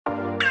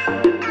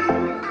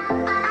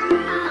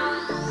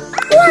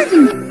2,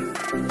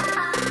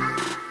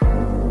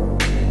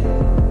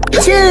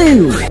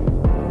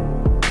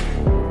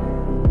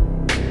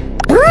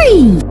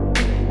 3,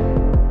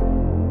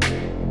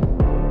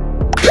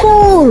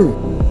 4,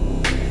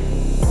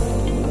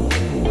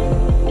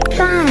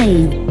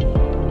 5,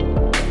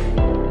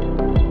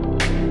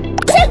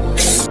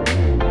 6,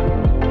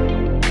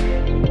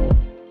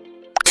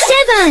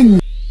 7,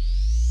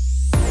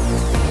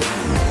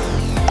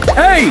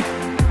 8,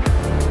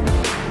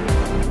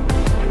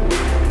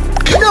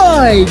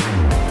 9,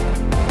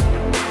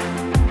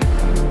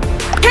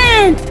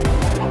 10,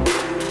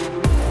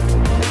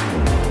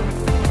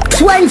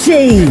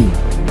 20,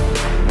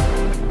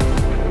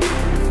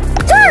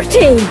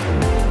 30,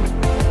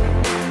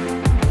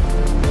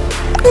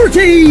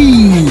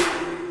 40,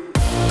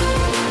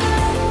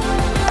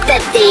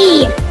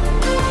 50,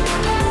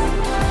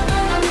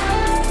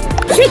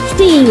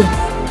 60,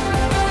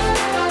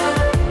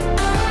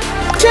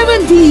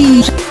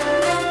 70,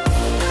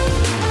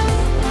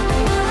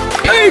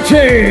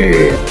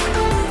 80,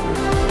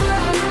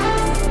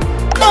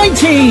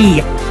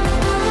 90,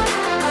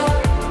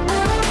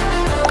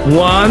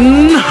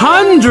 100,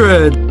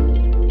 1,000,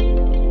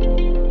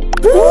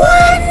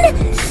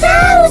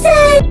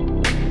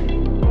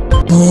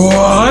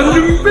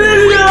 1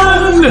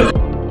 billion,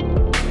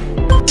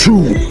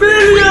 2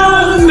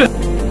 billion,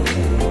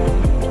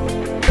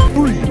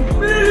 3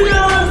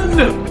 billion,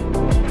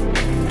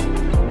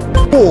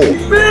 4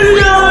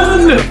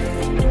 billion,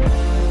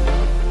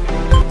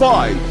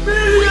 5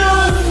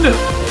 billion,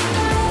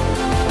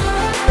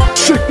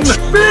 6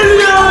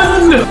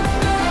 billion,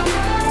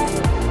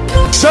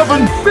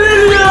 7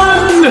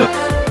 billion,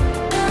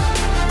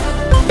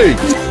 8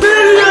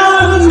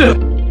 billion,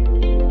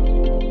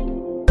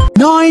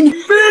 9,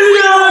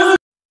 billion,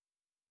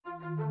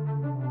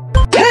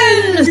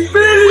 10,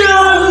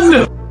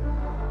 billion,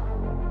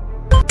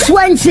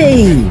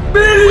 20,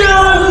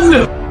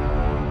 billion,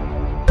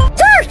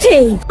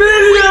 30,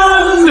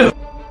 billion,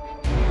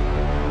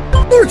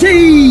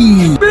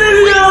 40,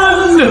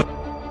 billion,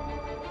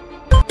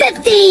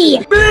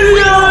 50,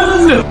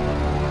 billion,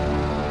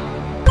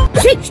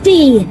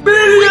 60,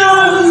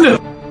 billion,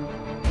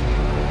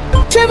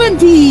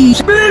 70,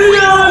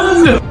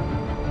 billion,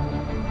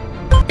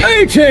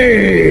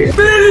 80,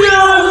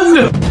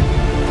 billion,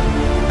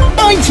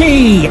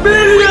 90,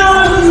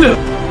 billion,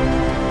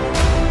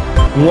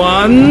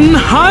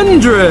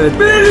 100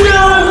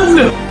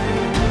 billion,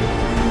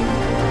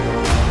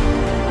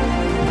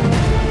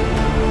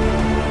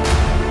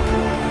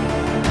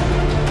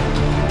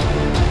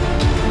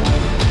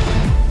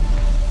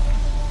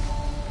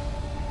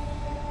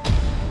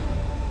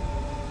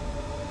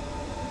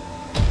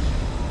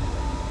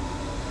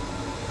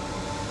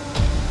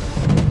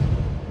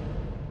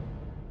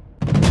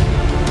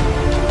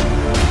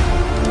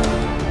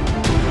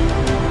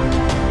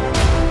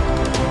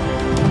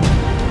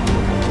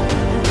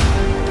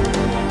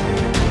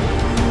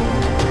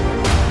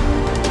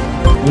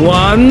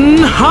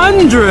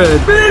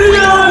 100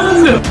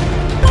 billion,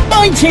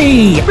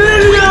 90,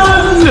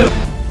 billion,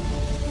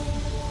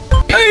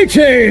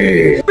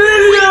 80,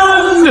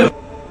 billion,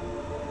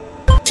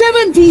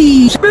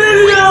 70,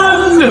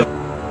 billion,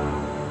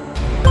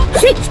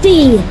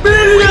 60,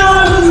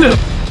 billion,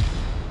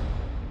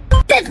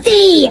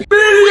 50,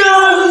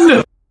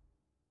 billion,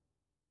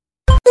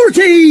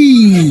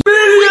 40,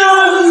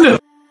 billion,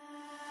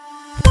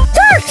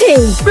 30,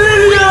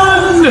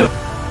 billion,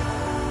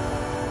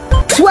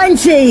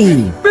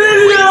 20,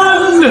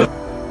 billion,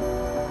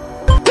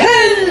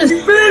 10,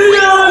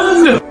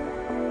 billion,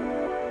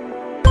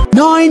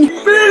 9,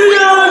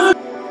 billion,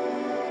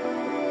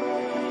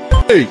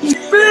 8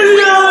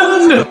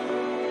 billion,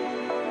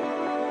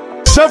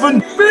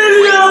 7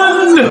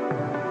 billion,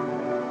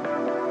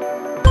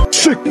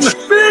 6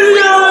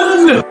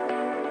 billion,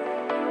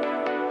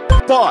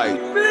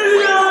 5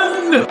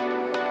 billion,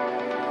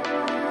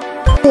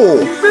 4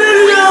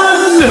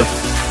 billion,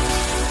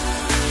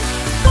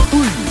 3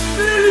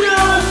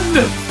 billion,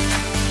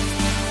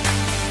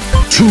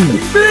 2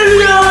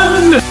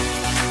 billion,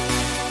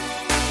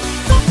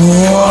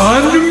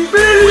 1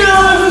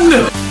 billion,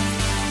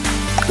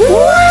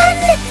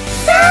 1,000,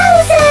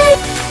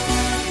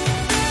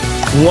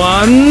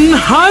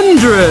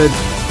 100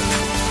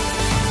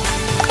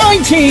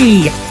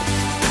 90,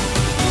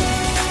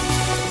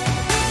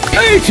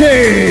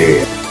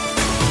 80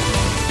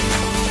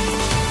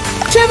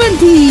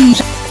 70,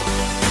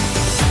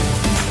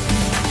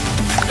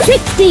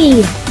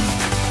 60,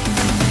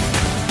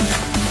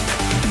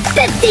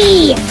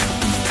 50,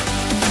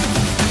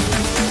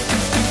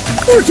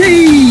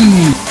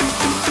 40,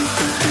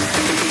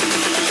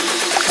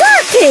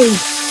 30,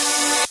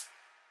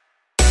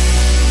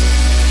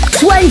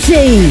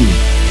 20,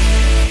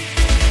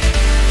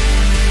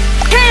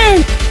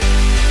 10,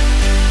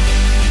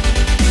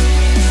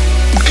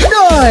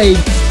 9,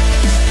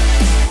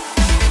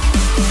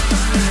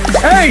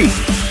 8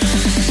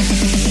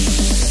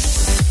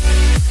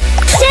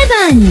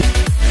 7,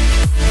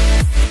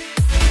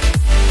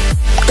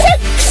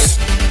 6,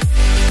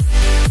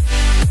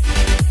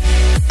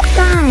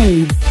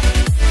 5,